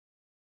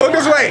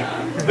Hey!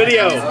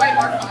 Video.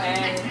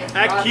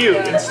 Act cute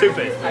and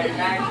stupid.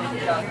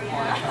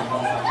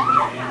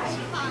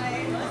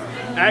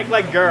 Act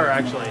like Gurr,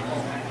 actually.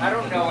 I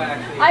don't know,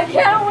 actually. I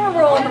can't want to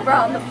roll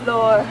around the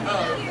floor.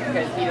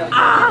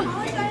 Ah!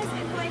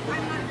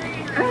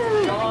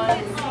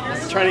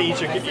 Trying to eat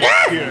your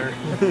computer.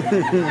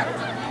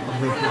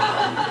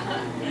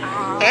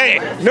 Hey,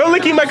 no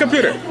licking my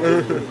computer.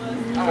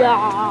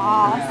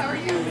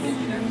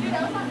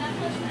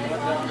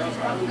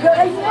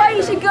 Why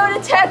you should go to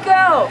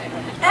Teco?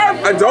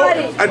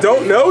 Everybody. I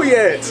don't know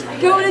yet.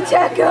 Go to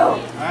Teco.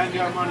 I ain't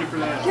got money for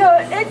that. Go.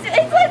 It's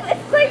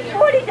like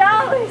 $40.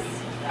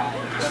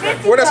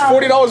 Well, that's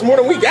 $40 more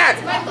than we got.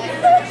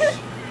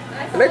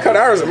 And they cut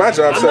hours at my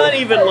job, I'm so. not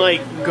even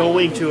like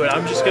going to it.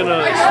 I'm just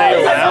gonna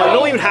stay around. I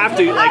don't even have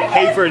to like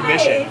pay for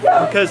admission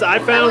because I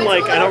found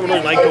like I don't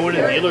really like going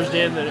to the dealer's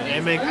den, the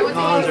anime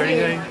cons or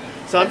anything.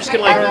 So I'm just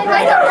gonna like.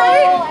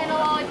 And a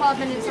lollipop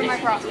and it's in my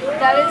crop.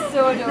 That is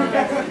so adorable.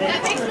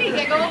 That makes me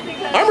giggle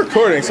because I'm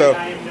recording, so.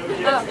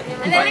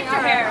 and then it's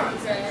your hair.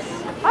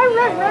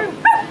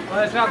 Well,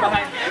 it's not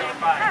behind me.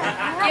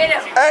 Get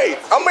him. Hey,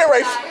 I'm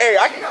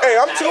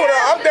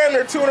I'm down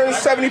there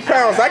 270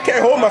 pounds. I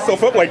can't hold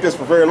myself up like this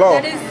for very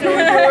long. That is so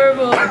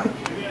adorable.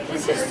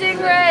 It's a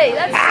stingray.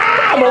 That's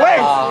My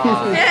legs!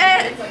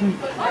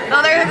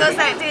 Oh, there goes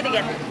that dude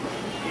again.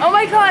 Oh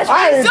my gosh.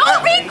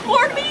 Don't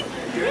record me.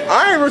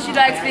 She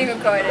likes being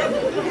recorded.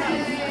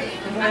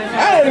 I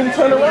didn't even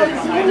turn around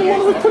because I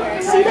didn't want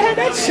to see they had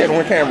that shit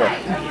on camera.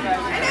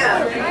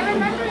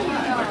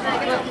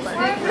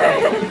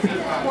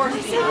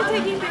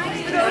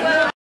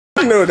 I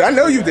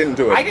know you didn't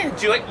do it. I didn't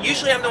do it.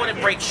 Usually I'm the one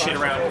that breaks shit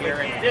around here,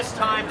 and this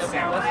time it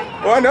wasn't.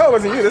 Well, I know it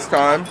wasn't you this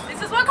time.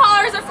 This is what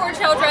collars are for,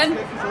 children.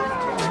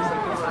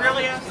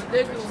 Really?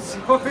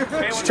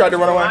 She tried to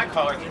run away. My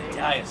collar can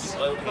die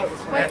slowly.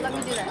 Wait, let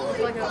me do that.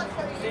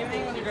 Same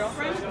thing with your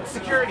girlfriend?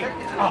 Security.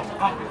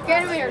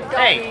 Get him here,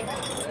 Hey,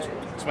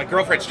 it's my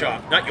girlfriend's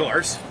job, not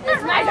yours.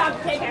 It's my job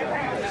to take care of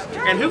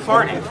her. And who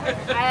farted?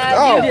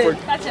 Oh,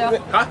 That's you.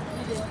 Huh?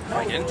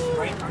 I didn't.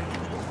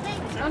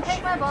 Don't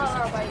take my ball or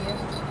I'll bite you.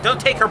 Don't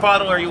take her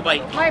bottle or you'll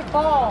bite. My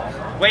ball.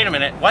 Wait a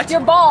minute. What? Your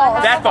ball.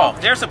 That ball.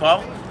 There's a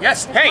ball.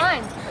 Yes. Hey.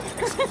 Mine.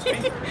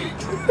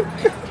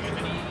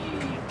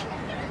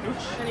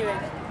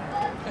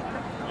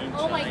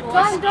 Oh my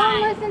god.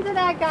 Don't listen to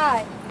that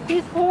guy.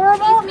 He's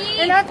horrible,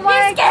 and that's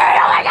why He's scared.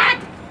 Oh my god.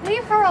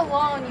 leave her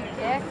alone, you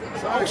dick.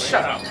 Oh,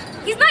 shut up.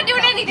 He's not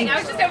doing anything. I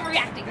was just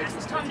overreacting.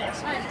 Just calm down.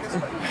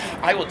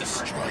 I will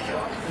destroy you.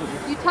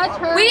 You touch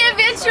her. We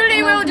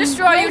eventually will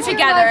destroy you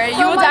together.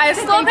 You will die a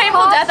slow,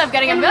 painful death of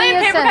getting a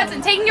million paper cuts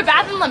and taking a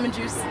bath in lemon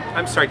juice.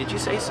 I'm sorry, did you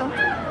say something?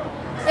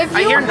 If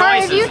I hear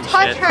noises if you and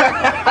touch shit. her,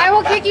 I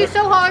will kick you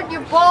so hard your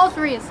balls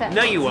reascend.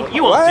 No, you won't.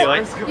 You won't do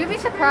it. You'd be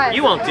surprised.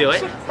 You won't do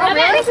it. Oh,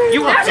 really?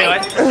 You won't do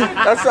it.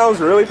 That sounds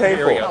really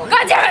painful.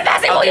 God damn it,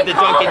 that's it. I'll give the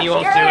dunk and you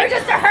won't do it.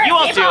 You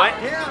won't do it.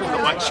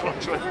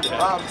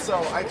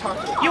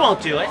 You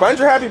won't do it. Find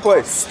your happy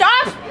place.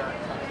 Stop!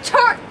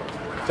 Turn!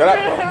 Shut up.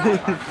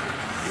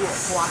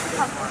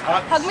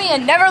 Hug me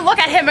and never look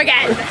at him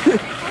again.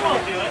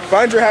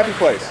 Find your happy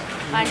place.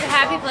 Find your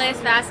happy place,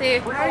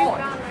 Sassy.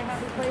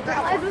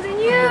 Other than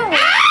you.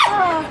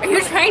 Ah! Are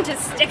you trying to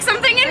stick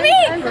something in me?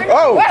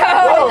 Oh! It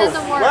Whoa.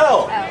 doesn't work.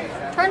 Well.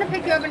 Trying to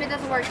pick you up and it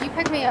doesn't work. You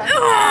pick me up.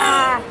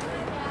 Ah!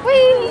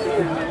 Whee!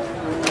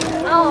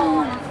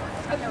 Oh.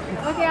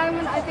 Okay,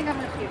 I think I'm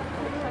gonna shoot.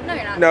 No,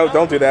 you're not. No,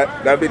 don't do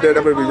that. That would be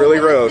really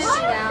gross.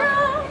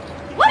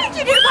 What did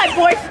you do to my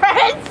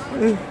boyfriend?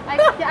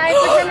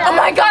 Oh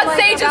my god,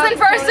 Sage is in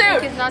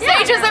fursuit!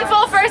 Sage is in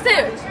full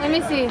fursuit! Let me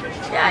see.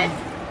 Yeah.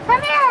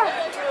 Come here!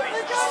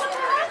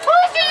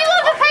 Holy shit, you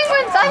love the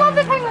penguins! I love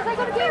the penguins! I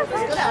go to games.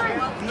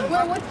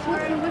 Well, which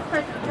person?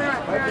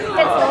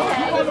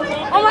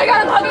 Oh my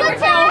god, I'm hugging your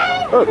tail!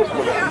 Oh.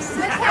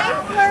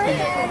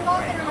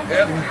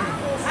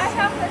 I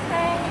have the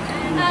thing.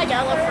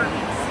 Yellow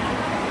furmeets.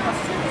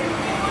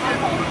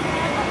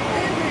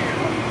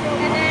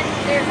 And then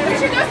there's we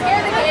should go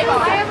scare the game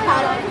off. You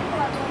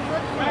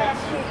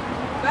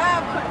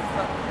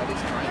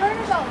heard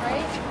about,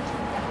 right?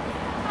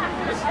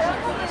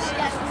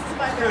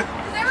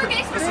 They were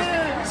gay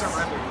specific. These are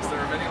renderings. There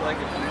are many like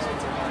it. These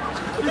ones are not.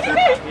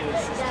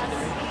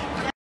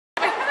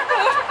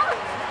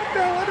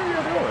 What are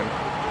you doing?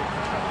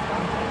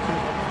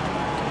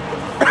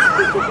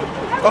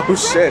 Oh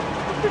shit.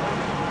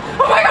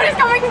 Oh my god, he's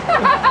coming!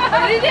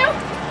 What did he do?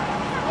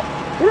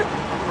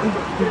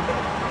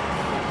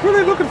 What are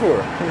they looking for?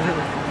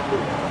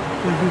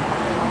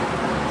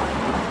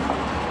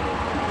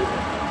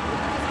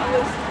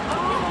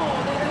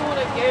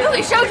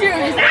 Billy showed you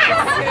his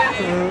ass!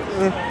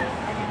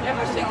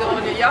 That should go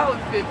in there. Y'all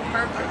would fit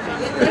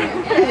perfectly.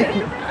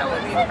 That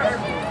would be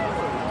perfect.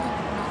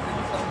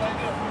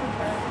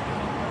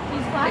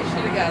 They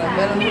should have got a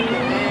better looking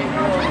man.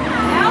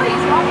 Now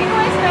he's walking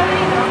away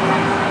slowly.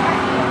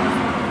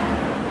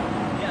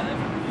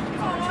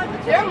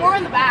 There are more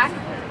in the back.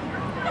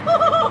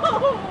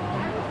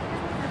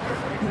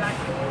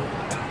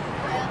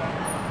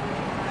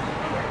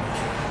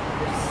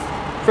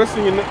 First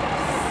thing you know.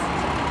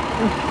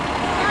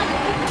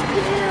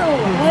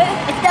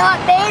 It's not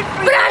made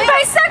for But I'm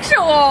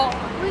bisexual!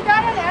 We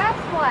got an ass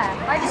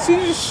flash. So you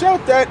just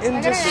shout that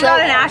and just We shout.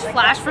 got an ash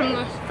flash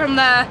from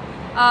the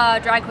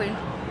dry queen.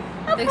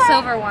 The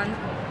silver one.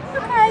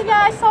 Okay,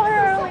 yeah, I saw her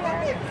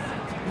earlier.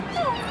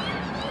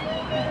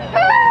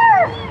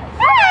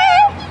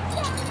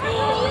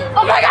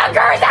 Oh my god,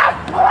 Gur's out!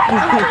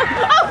 Alright!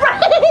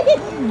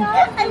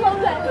 I love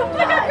that. Oh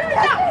my god,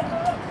 Gur's out!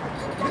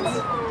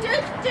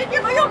 You're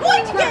going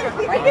to get her!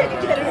 You're going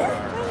to get her!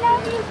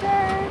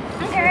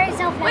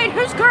 Wait,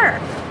 who's Gur?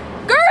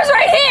 Gur's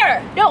right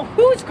here! No,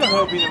 who's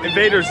Gur?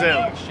 Invader Zim.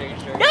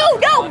 No,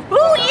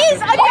 who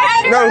is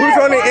under? No, who's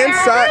on the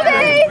inside?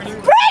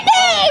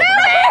 Brittany!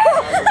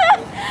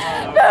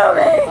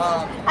 Movie!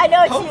 I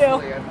know it's you.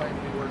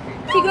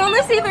 You can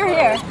only see through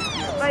here.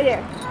 Right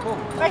here.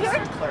 Right here?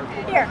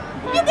 Here.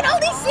 You can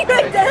only see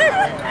right there.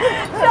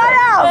 Shut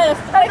up!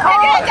 That's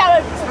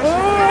all.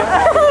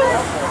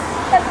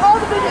 That's all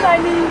the vision I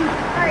need.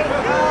 Alright.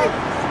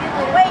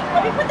 Wait,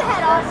 let me put the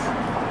head on.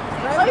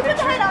 Let me put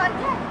the head on.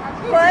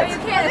 What? You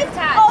can't, it's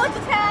attached. Oh, it's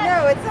attached.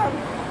 No, it's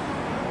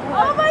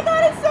oh my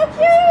god, it's so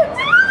cute!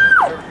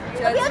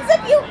 Let me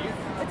unzip you!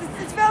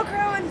 It's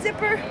Velcro and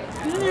zipper.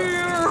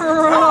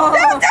 Oh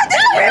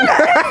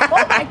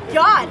my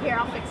god! Here,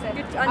 I'll fix it.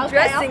 You're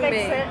undressing I'll me.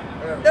 fix it.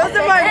 Those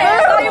are my I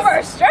thought you were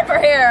a stripper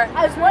here. I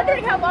was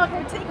wondering how long it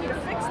would take you to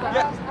fix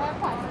that.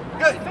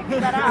 Good. Figure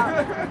that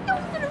out.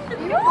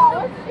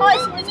 Oh,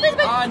 it's space.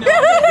 No.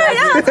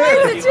 Yeah, that's what I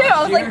did too. I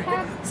was like,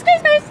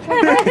 Space. My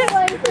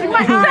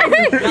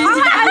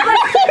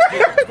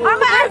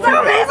eyes on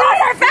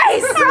your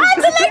face! My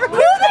eyes are like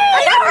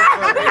boobies!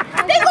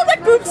 They look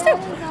like boobs too!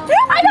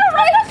 I know,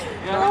 right?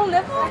 oh,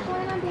 nipple.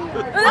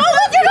 Oh,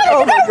 look, you're gonna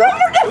rub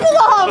your nipple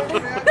off!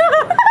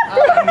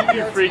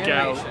 You freak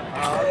out.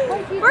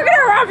 We're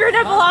gonna rub your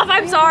nipple off,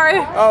 I'm sorry.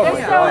 Oh my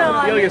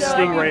god. You look like a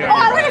stingray. Oh, I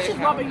think she's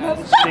rubbing your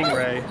nipple.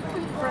 Stingray.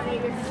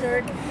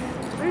 Jerk.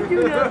 We're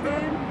doing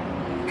nothing.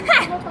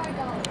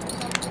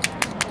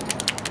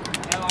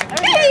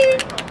 Hey!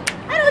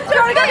 I don't You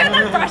wanna go get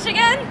that brush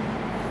again?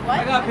 What?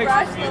 I got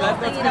pictures for you. That's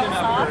good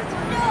enough.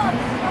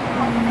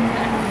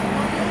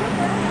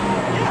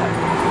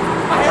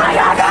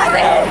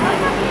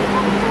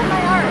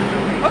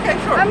 Okay,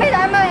 sure. I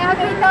have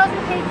 8,000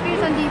 page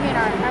views on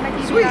DeviantArt. I'm a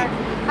DeviantArt. Sweet.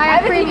 I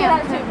have premium.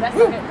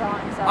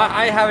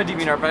 I have a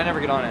DeviantArt, but I never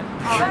get on it.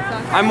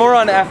 I'm more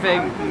on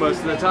effing most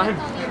of the time.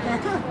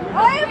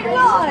 I am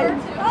not.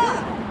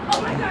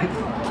 Oh my god.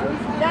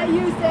 That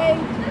you say?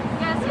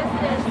 Yes,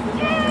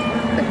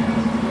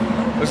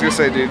 I was gonna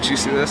say, dude, did you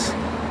see this?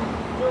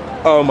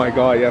 Oh my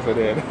god, yes I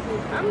did.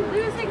 I'm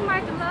losing my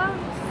gloves.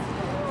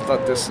 I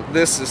thought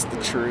this is the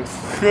truth.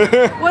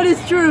 What is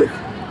truth?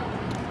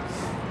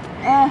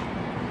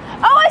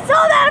 Oh, I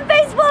saw that on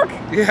Facebook.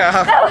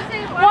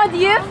 Yeah. One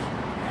gift,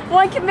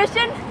 one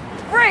commission,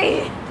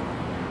 free.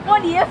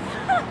 One gift.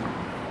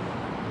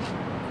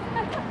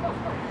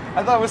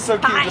 I thought it was so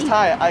cute. Just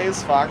hi, I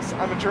is Fox.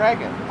 I'm a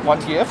dragon.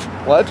 Want gift?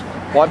 What?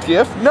 Want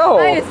gift? No.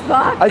 I is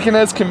Fox. I can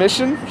ask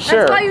commission? Sure.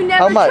 That's why you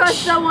never How much?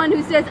 trust someone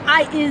who says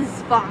I is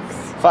Fox.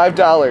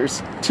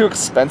 $5. Too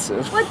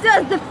expensive. What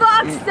does the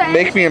fox say?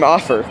 Make me an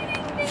offer.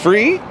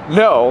 Free?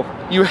 No.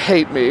 You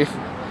hate me.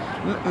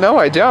 No,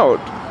 I don't.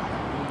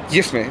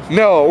 Gift me.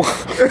 No.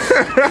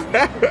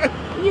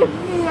 You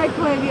mean I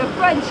claim you're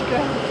French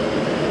girl.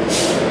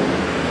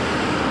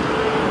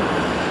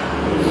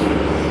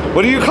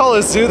 What do you call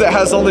a zoo that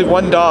has only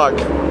one dog?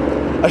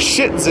 A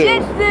shih tzu. Shih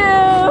Tzu.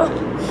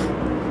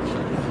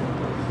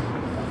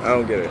 I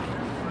don't get it.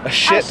 A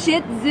shih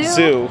Shih Tzu.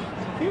 zoo.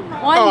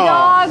 One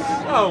dog.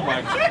 Oh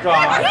my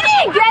god. You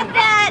didn't get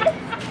that.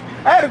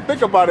 I had to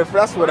think about it if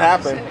that's what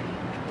happened.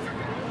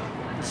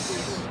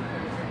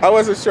 I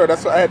wasn't sure,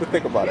 that's why I had to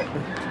think about it.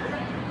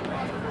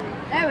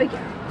 There we go.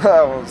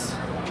 That was.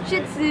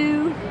 Shih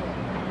Tzu.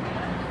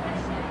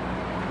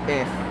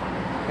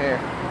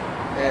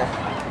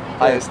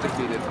 I is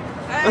defeated.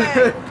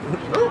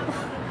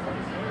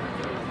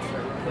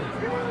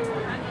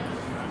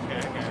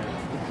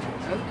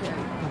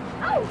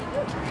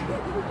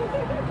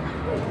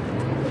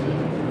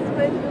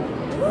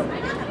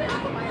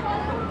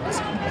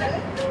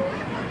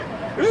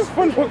 It's just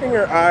fun poking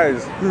her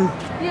eyes.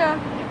 Yeah.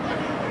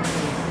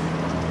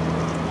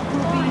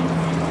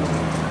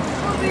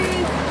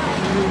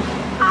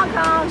 Hong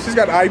Kong. She's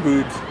got eye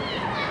boobs.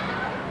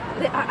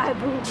 They are eye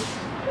boobs.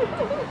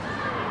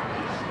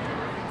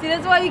 See,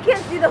 that's why you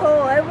can't see the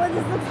hole. Everyone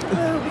just looks at the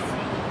boobs.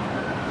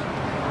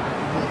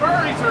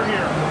 Furries are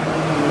here.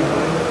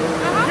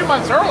 A few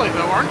months early,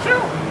 though, aren't you?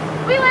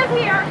 We live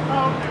here.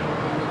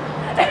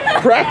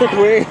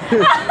 Practically.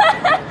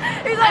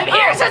 He's like, I'm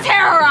here to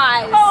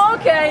terrorize. Oh,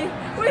 okay.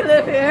 We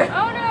live here.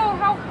 Oh no,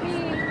 help me.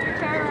 You're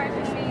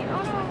terrorizing me.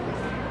 Oh no.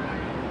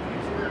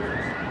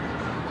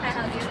 I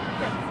hug you.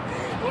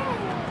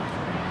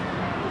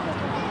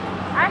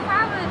 I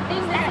have a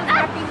thing that says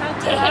happy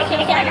mountain.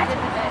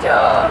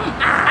 Doom!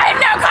 I have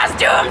no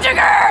costume,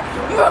 Jigger!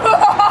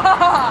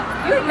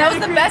 That was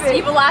the best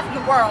evil laugh in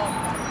the world.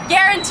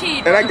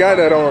 Guaranteed. And I got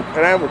that on,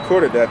 and I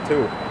recorded that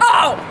too.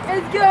 Oh!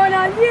 It's going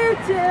on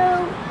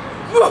YouTube.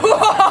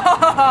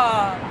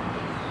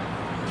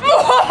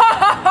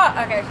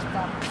 Okay,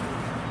 stop.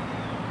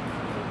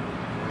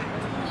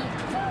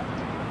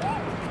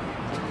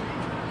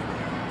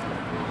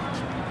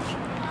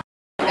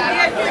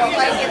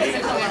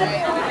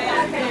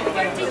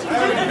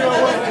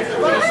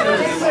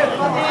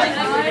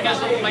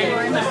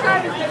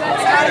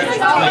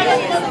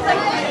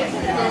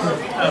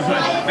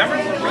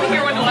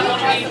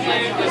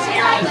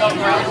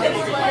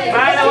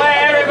 By the way,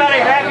 everybody,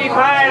 happy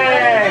Pie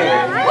Day!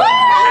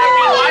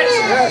 Happy what?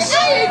 Yes.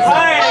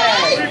 Pie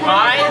Day!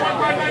 Pie?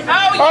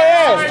 Oh,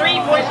 yes!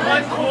 3.14.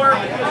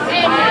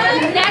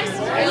 And next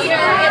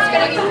year, it's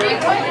going to be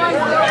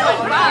 3.14.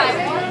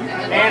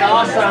 And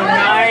also 9.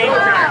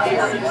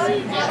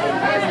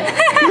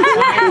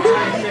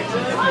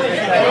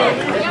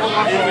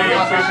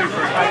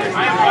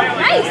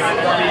 Nice.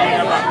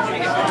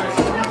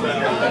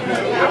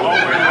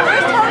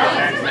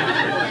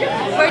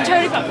 Where'd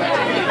Tony come from?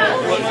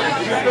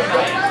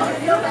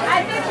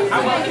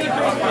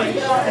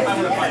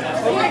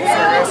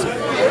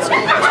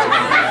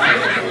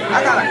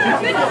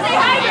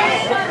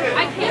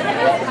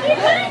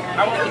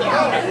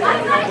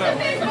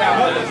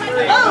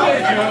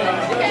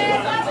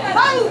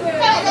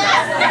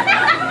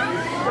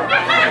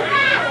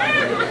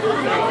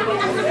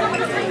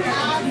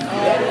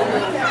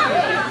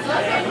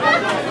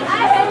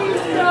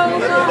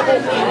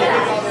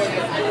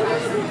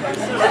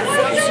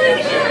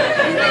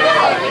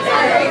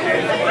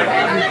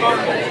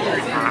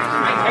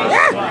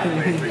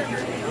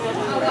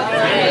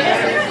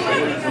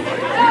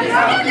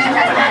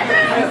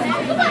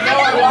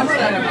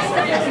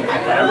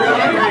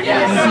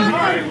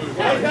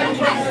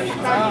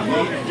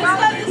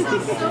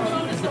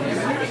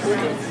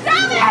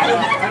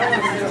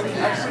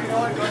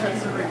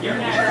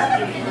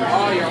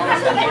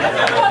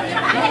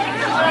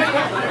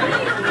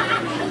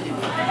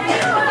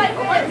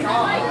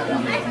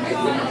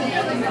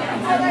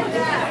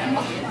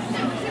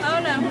 Oh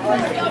no.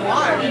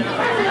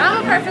 I'm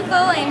a perfect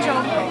little angel.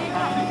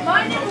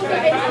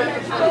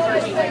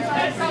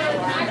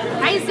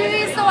 Aizu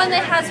is the one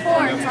that has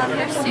horns on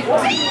her suit.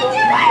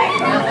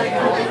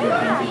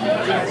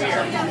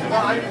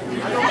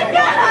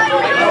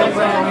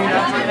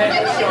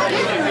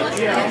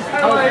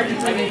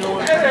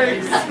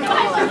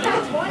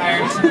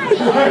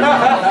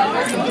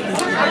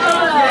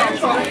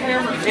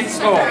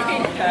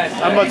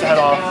 I'm about to head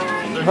off.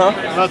 Huh?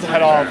 I'm about to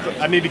head off.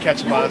 I need to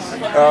catch a bus.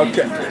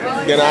 Okay.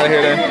 Get out of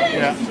here then.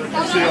 Yeah.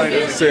 See you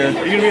later. See ya.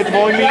 Are you gonna be at the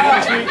bowling meet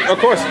this week? Of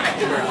course.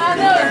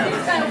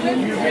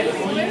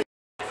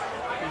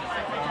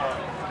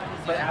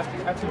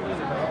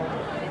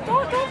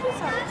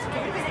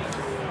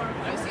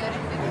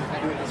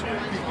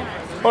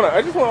 Hold on,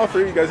 I just want all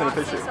three of you guys in the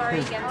picture. Sorry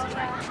again.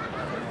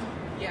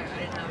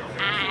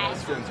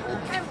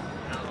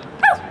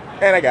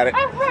 And I got it.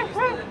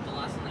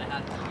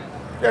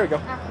 There we go.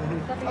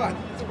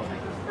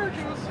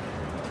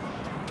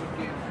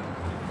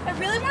 I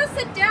really want to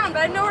sit down,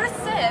 but I know where to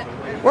sit.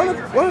 Why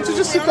don't you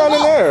just sit down in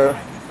there?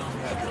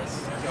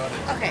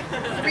 Okay,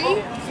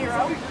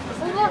 3-0.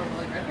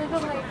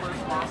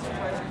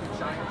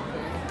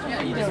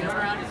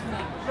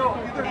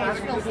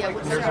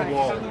 There's a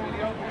wall.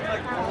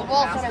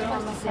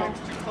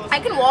 I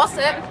can wall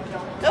sit.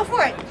 Go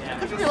for it.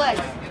 Good for your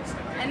legs.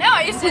 I know,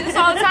 I used to do this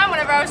all the time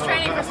whenever I was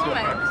training for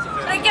swimming.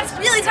 But it gets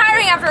really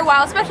tiring after a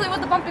while, especially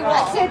with the bumpy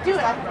wall. I can't do it.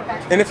 I'll put it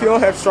back. And if you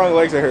don't have strong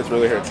legs, it hurts,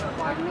 really hurts.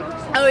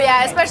 Oh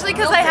yeah, especially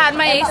because I had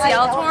my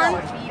ACL torn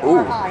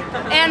Ooh.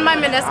 and my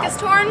meniscus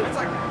torn.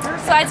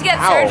 So I had to get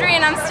Ow. surgery,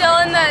 and I'm still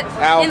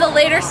in the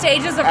later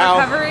stages of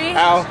recovery.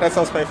 Ow, that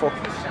sounds painful.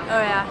 Oh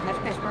yeah.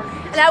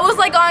 And I was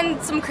like on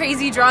some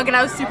crazy drug, and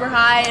I was super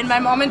high, and my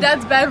mom and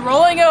dad's bed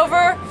rolling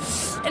over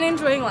and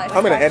enjoying life.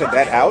 I'm gonna edit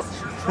that out.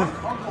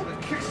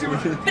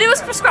 But it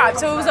was prescribed,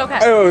 so it was okay.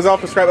 Oh, it was all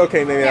prescribed?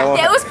 Okay, maybe I won't.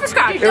 Yeah, it was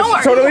prescribed. It was Don't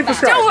worry. totally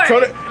prescribed. Don't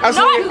worry.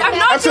 Absolutely, No, I'm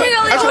not doing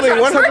illegal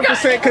absolutely drugs. We're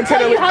 100%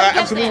 continually,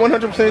 absolutely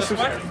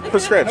 100%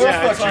 prescribed.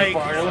 Yeah, it's like,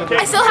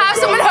 I still have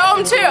some at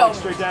home too.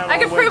 I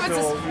can prove it's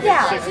a...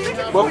 Yeah.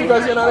 What if you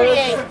guys get out of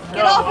here?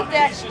 Get off of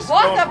that.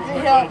 Walk up the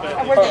hill,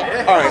 and we're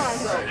there. All right.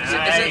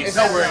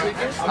 Don't worry. I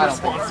don't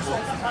think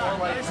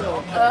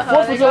so.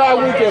 4th of July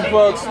weekend,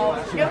 folks.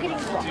 You're getting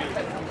wrong.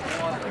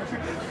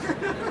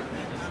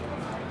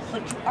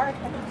 But you are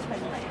expected to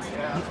spend your legs.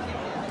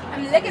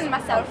 I'm licking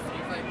myself.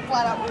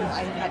 Flat out rule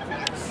I had for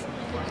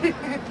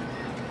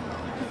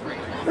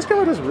years. This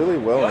camera does really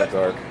well in the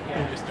dark.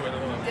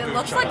 It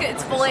looks like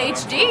it's full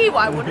HD.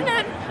 Why wouldn't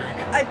it?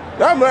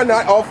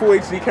 Not all full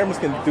HD cameras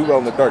can do well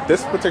in the dark.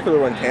 This particular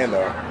one can,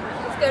 though.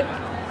 It's good.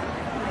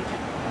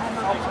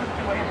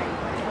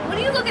 What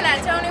are you looking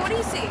at, Tony? What do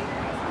you see?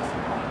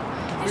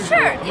 His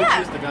shirt,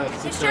 yeah.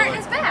 His shirt and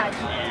his bag.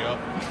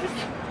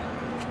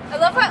 I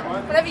love how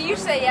whenever you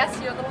say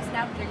yes, your little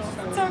snap jiggles.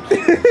 It's so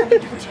cute. I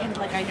need to pretend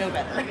like I know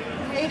better.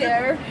 Hey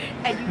there.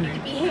 And you need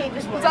to behave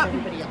as well as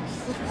everybody else.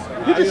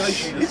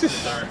 He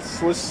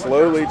just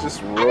slowly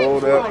just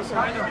rolled up.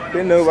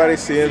 Didn't nobody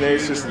see him there.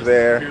 He's just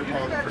there.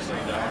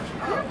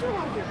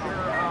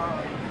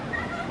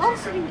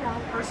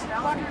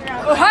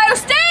 Ohio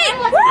State!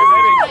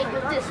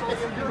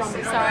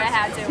 Sorry, I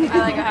had to. I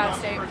like Ohio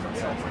State.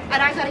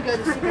 And I gotta go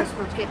to the Super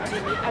Sports game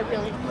too. I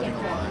really can't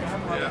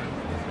go.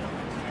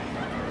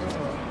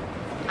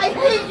 I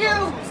hate you!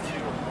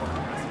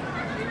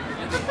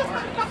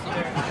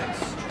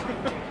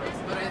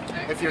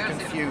 If you're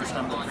confused,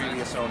 I'm the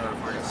previous owner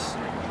of this.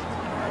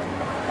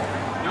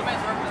 No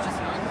man's work was just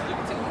annoying because you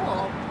can take a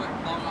little quick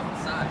long off the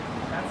side.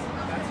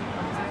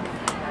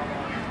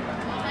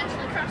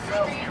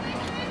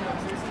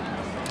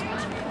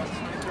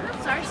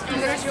 Sorry,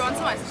 Fernando, you want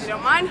some ice if you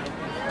don't mind?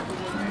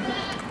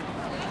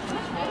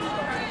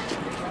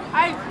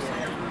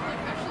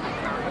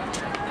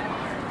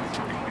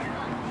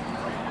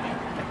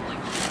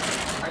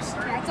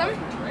 Want some?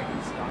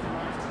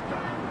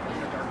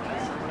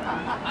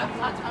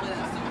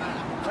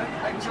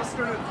 I just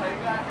started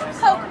playing that.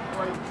 Coke.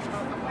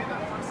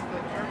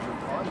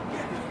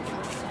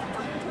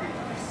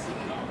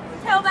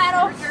 Tail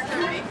battle.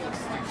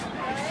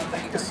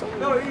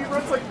 No, he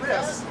runs like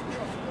this.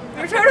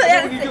 We're totally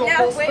at it.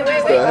 No, wait. The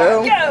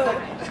hell?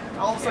 Go.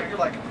 All of a sudden you're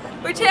like,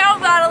 We're tail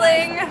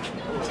battling.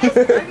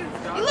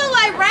 You look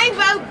like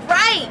Rainbow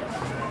Bright.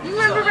 You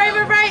remember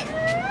Rainbow Bright?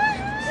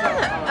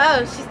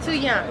 Oh, she's too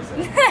young.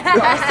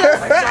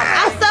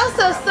 I'm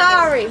so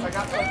sorry. I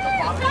got to the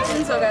bottom.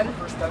 It's so good.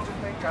 First dungeon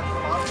thing, got to the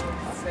bottom.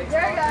 Snakes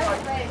There you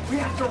out, go. like, we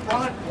have to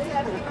run. And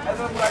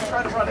then when I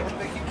try to run it,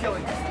 they keep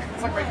killing me.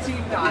 It's like my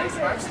team dies,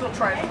 and I'm still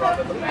trying to run,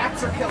 and the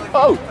bats are killing me.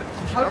 Oh,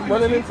 How do I'm we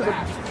running keep into the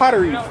that?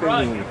 pottery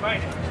Run, thing. you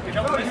fight it. You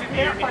don't No, you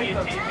can't fight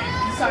them.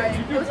 Sorry,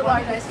 it was a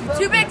long day.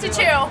 Too big to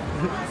chew. So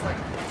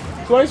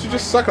why don't you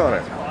just suck on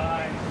it?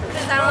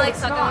 Because I don't like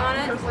sucking on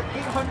it. There's like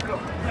 800 of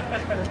them.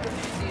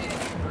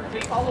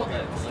 Follow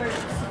them.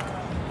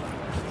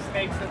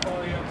 Snakes that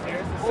follow you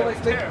upstairs. This Well,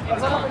 sounds they terrible.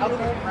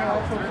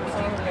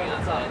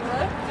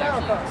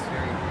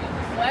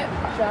 What?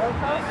 Shadow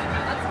Cross?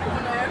 That's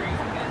cool there.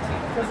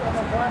 Because of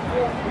a black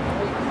hole.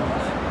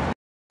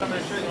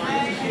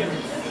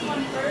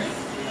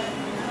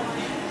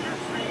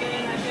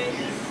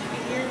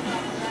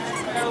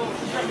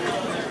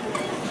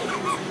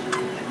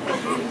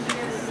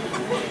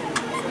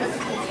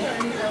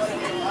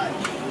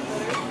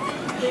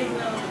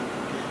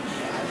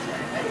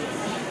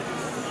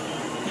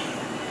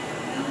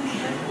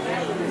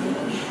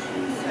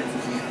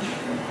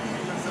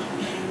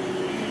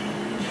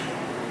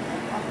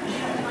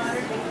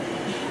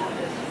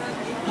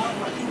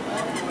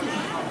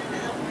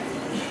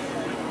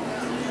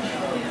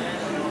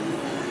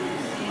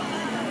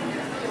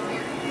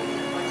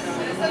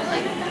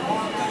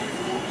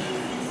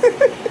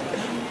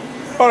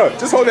 Hold on,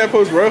 just hold that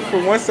pose, bro,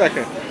 for 1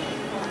 second.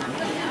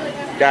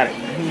 Got it.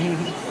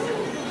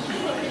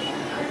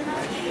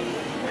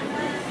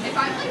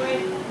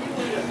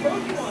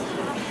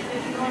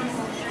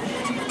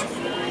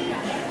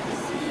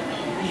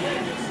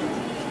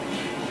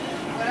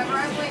 Whenever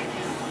I'm like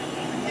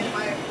in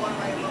one of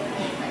my local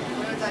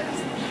neighborhoods, I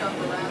just jump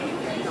around and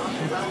get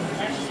knocked out.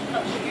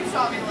 You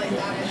saw me like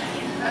that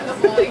and the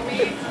bullying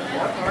me.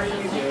 What are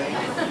you doing?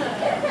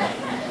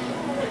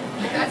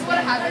 That's what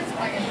happens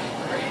when I get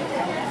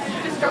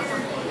just jump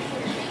around.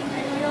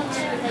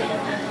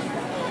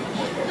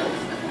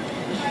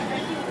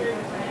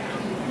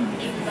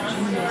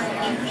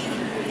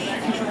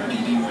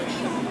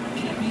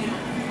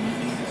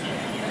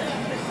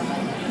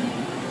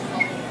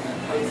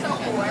 I'm so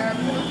aware of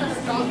who's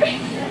stopping.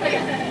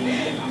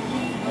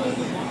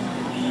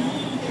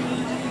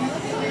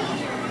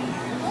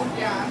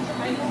 Yeah,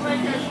 I feel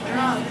like there's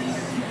drugs.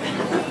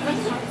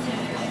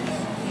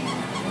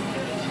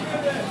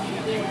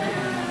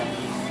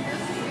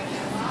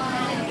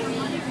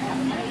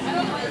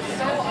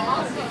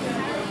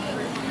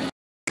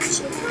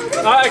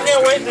 I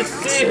can't wait to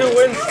see who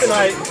wins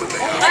tonight.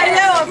 I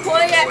know, I'm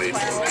pulling it.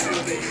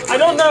 I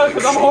don't know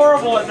because I'm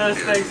horrible at those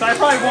things. So I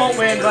probably won't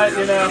win, but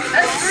you know.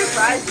 That's free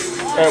fries.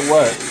 At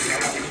what?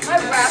 I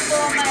raffle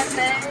on my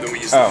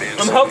thing. Oh.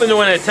 I'm hoping to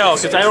win a tail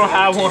because I don't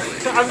have one.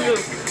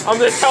 I'm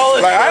the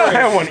tallest. Like, I don't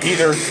have one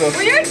either, so.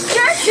 Well, you're a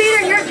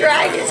cheater, you're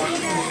dragon.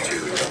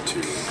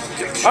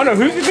 I don't know,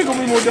 who do you think will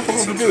be more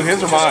difficult to do,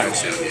 his or mine?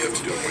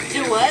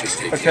 Do what?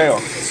 A tail.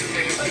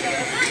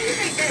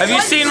 Have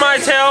you seen my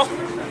tail?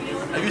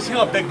 Have you seen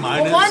how big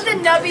mine is? One's a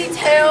nubby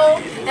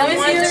tail, and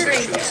one's a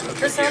green tail.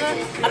 Persona?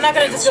 I'm not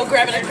gonna just go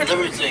grab it. I gotta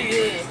go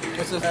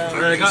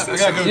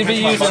You'd be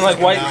using like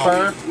white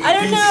fur. I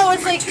don't know.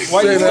 It's like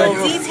White more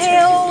fur.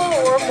 detail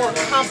or more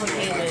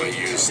complicated.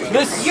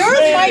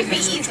 Yours might be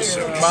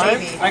easier. Mine?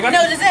 Maybe. I got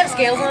No, does it have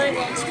scales on it?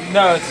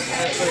 No,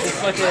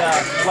 it's like a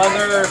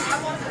leather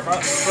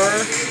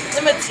fur.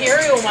 The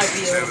material might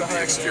be a little bit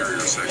harder.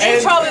 It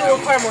And probably will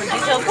require more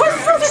detail.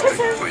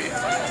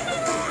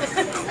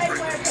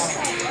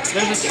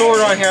 There's a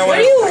sword on here. What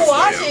are you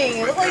watching?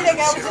 It looked like that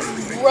guy was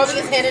just rubbing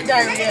his hand in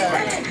diarrhea.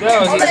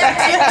 No,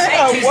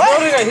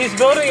 he's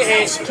building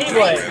a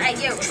keyblade.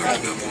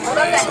 Hold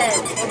up that head.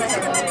 Hold that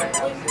head.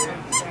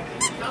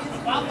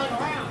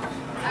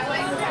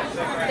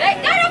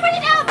 No, don't put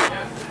it down.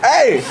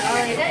 Hey!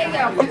 There you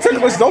go. I'm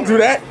ticklish, don't do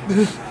that.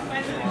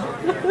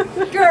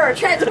 Grr,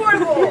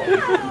 transportable.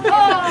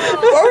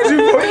 Why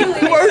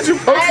would you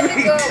post I had to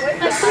me? go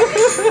with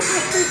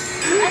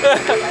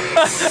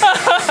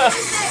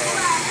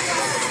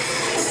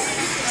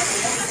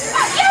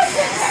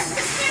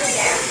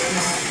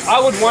I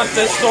would want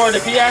this sword.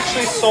 If he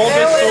actually sold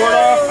this sword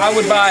off, I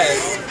would buy it.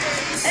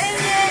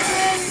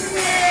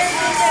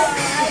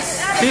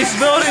 He's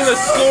building the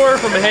sword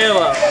from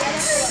Halo.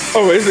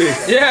 Oh, is he?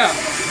 Yeah.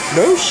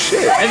 No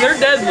shit. And they're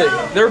deadly.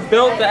 They're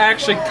built to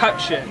actually cut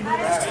shit.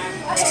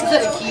 Is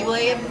that a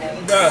keyblade?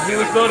 No, he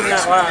was building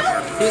that last.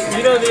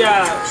 You know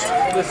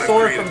the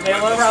sword from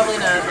Halo? Probably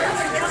not.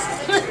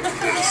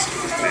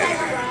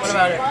 What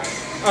about it?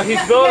 Oh,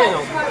 he's building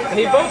them. And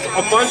he built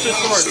a bunch of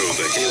swords.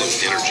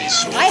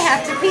 I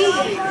have to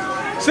pee.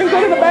 So go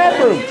to the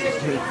bathroom.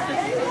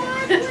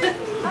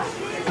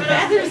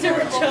 Bathrooms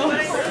are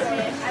jokes.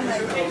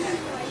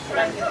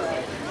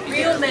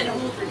 Real men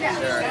will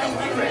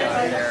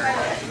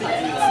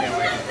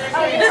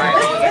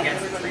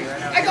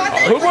I got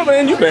that. Who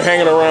man you been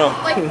hanging around?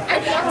 Like,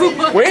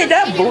 We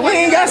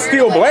ain't got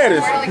steel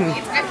bladders. I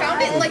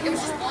found it like it was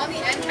just on the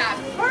end cap.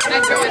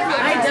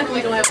 I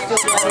definitely don't have steel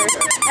bladders.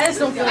 I just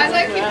don't feel As I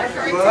like keep that.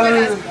 referring to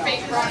it as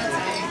fake bronze to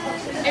me.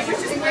 It was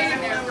just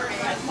waiting there for me.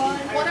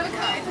 One of a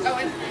kind. Oh,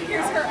 and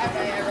here's her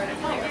FA. I read it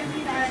for you.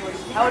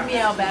 I would be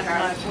out bad for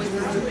my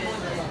boyfriend.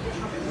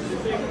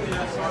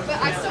 But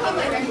I still have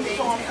like everything.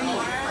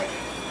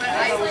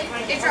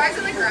 But it drives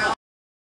on the ground.